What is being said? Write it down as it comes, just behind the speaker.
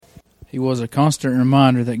He was a constant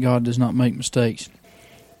reminder that God does not make mistakes.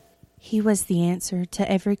 He was the answer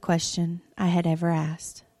to every question I had ever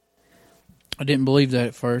asked. I didn't believe that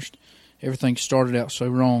at first. Everything started out so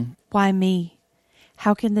wrong. Why me?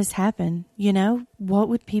 How can this happen? What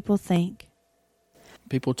would people think?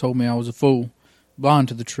 People told me I was a fool, blind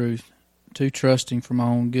to the truth, too trusting for my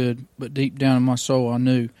own good. But deep down in my soul, I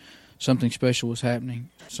knew something special was happening,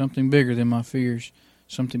 something bigger than my fears,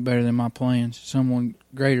 something better than my plans, someone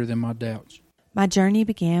greater than my doubts. My journey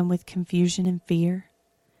began with confusion and fear,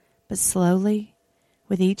 but slowly,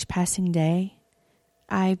 with each passing day,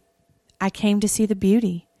 I came to see the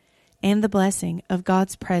beauty and the blessing of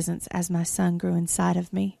God's presence as my son grew inside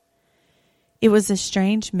of me. It was a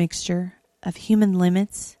strange mixture of human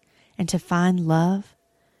limits and divine love,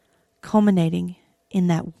 culminating in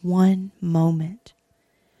that one moment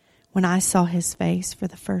when I saw his face for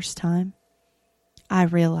the first time. I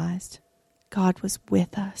realized God was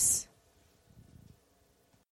with us.